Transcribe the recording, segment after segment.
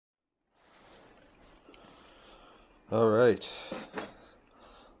Alright,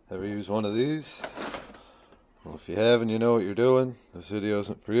 ever use one of these? Well, if you have and you know what you're doing, this video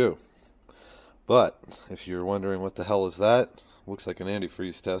isn't for you. But, if you're wondering what the hell is that, looks like an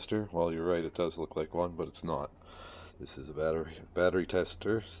antifreeze tester. Well, you're right, it does look like one, but it's not. This is a battery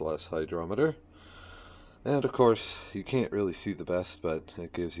tester / hydrometer. And of course, you can't really see the best, but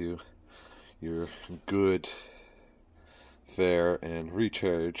it gives you your good, fair, and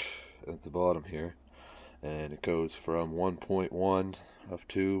recharge at the bottom here. And it goes from 1.1 up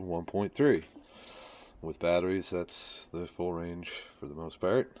to 1.3. With batteries, that's the full range for the most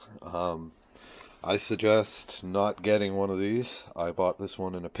part. I suggest not getting one of these. I bought this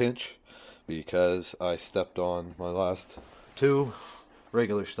one in a pinch because I stepped on my last two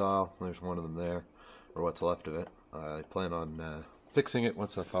regular style. There's one of them there, or what's left of it. I plan on fixing it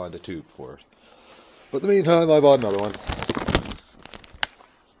once I find a tube for it. But in the meantime, I bought another one.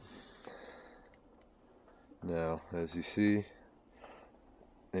 Now, as you see,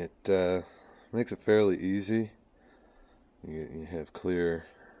 it makes it fairly easy. You have clear,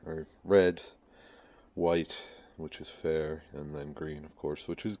 or red, white, which is fair, and then green, of course,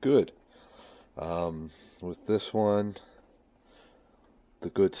 which is good. With this one,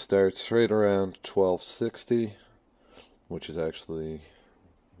 the good starts right around 1260, which is actually,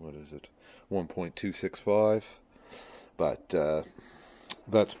 what is it, 1.265, but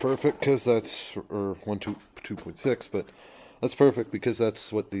that's perfect because that's, or 2.6, but that's perfect because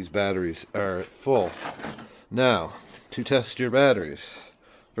that's what these batteries are at full. Now, to test your batteries,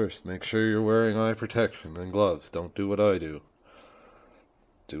 first make sure you're wearing eye protection and gloves. Don't do what I do.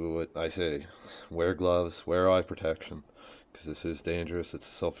 Do what I say. Wear gloves, wear eye protection, because this is dangerous. It's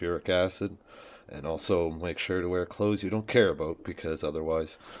sulfuric acid. And also make sure to wear clothes you don't care about, because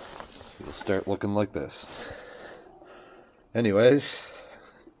otherwise you'll start looking like this. Anyways,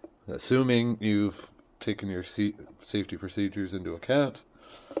 assuming you've taken your safety procedures into account,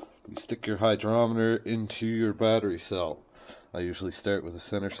 you stick your hydrometer into your battery cell. I usually start with a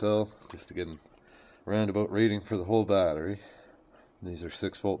center cell just to get a roundabout rating for the whole battery. These are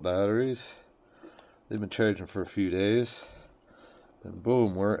 6-volt batteries. They've been charging for a few days. And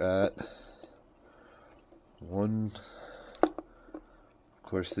boom, we're at one. Of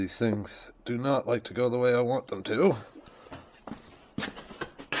course, these things do not like to go the way I want them to.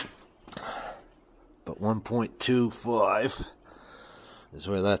 But 1.25 is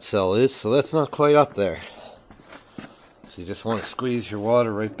where that cell is, so that's not quite up there. So you just want to squeeze your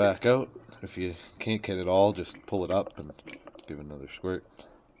water right back out. If you can't get it all, just pull it up and give it another squirt.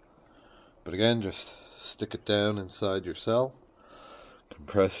 But again, just stick it down inside your cell,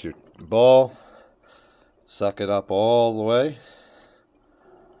 compress your ball, suck it up all the way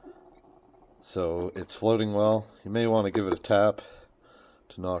so it's floating well. You may want to give it a tap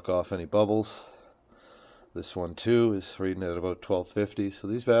to knock off any bubbles. This one too is reading at about 1250, so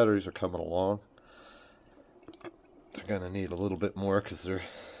these batteries are coming along. They're going to need a little bit more because their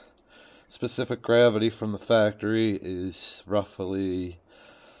specific gravity from the factory is roughly,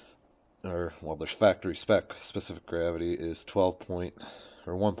 or well, their factory spec specific gravity is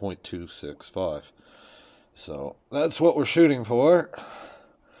 1.265. So that's what we're shooting for.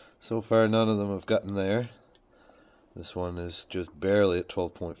 So far, none of them have gotten there. This one is just barely at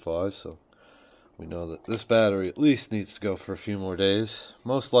 12.5, so we know that this battery at least needs to go for a few more days.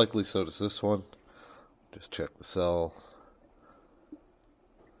 Most likely so does this one. Just check the cell.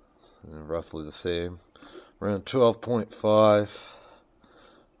 And roughly the same. Around 12.5.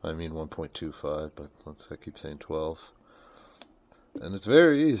 I mean 1.25, but I keep saying 12. And it's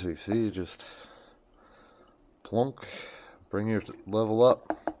very easy. See, you just plunk, bring your level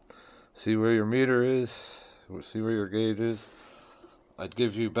up, see where your meter is, see where your gauge is. I'd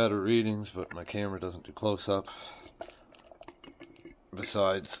give you better readings, but my camera doesn't do close-up.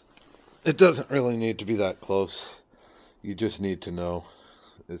 Besides, it doesn't really need to be that close. You just need to know.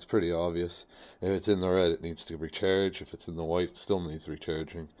 It's pretty obvious. If it's in the red, it needs to recharge. If it's in the white, it still needs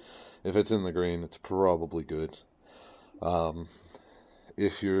recharging. If it's in the green, it's probably good.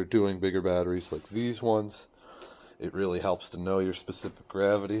 If you're doing bigger batteries like these ones, it really helps to know your specific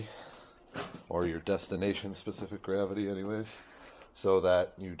gravity, or your destination specific gravity anyways, so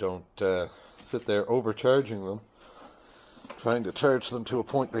that you don't sit there overcharging them, trying to charge them to a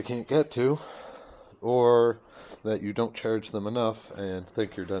point they can't get to, or that you don't charge them enough and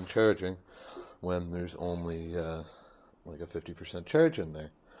think you're done charging when there's only like a 50% charge in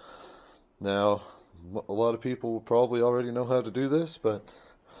there. Now, a lot of people will probably already know how to do this, but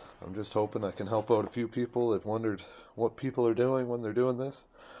I'm just hoping I can help out a few people. They've wondered what people are doing when they're doing this.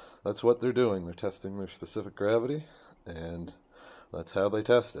 That's what they're doing. They're testing their specific gravity, and that's how they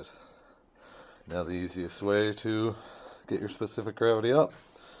test it. Now the easiest way to get your specific gravity up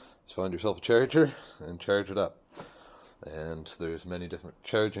is find yourself a charger and charge it up. And there's many different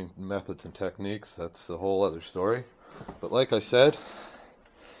charging methods and techniques. That's a whole other story. But like I said,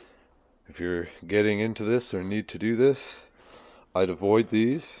 if you're getting into this or need to do this, I'd avoid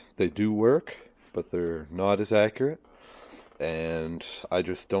these. They do work, but they're not as accurate, and I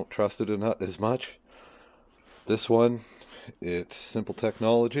just don't trust it as much. This one, it's simple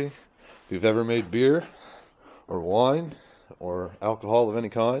technology. If you've ever made beer or wine or alcohol of any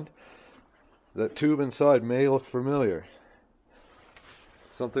kind, that tube inside may look familiar.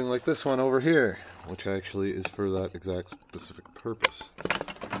 Something like this one over here, which actually is for that exact specific purpose.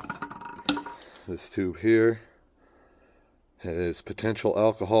 This tube here has potential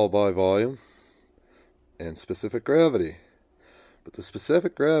alcohol by volume and specific gravity. But the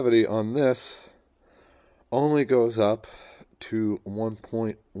specific gravity on this only goes up to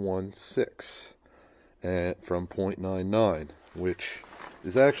 1.16 from 0.99, which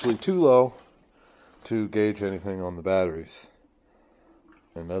is actually too low to gauge anything on the batteries.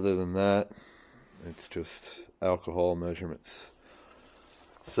 And other than that, it's just alcohol measurements.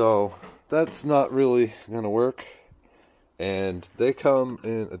 So that's not really going to work. And they come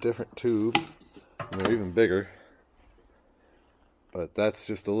in a different tube, and they're even bigger. But that's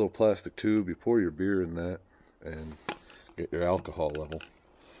just a little plastic tube. You pour your beer in that and get your alcohol level.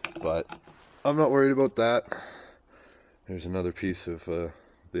 But I'm not worried about that. Here's another piece of the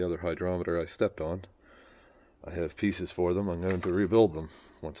other hydrometer I stepped on. I have pieces for them. I'm going to rebuild them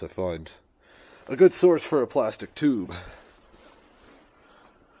once I find a good source for a plastic tube.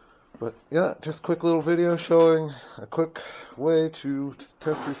 But yeah, just a quick little video showing a quick way to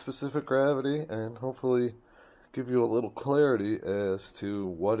test your specific gravity and hopefully give you a little clarity as to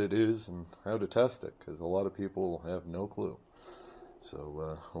what it is and how to test it, because a lot of people have no clue.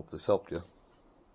 So hope this helped you.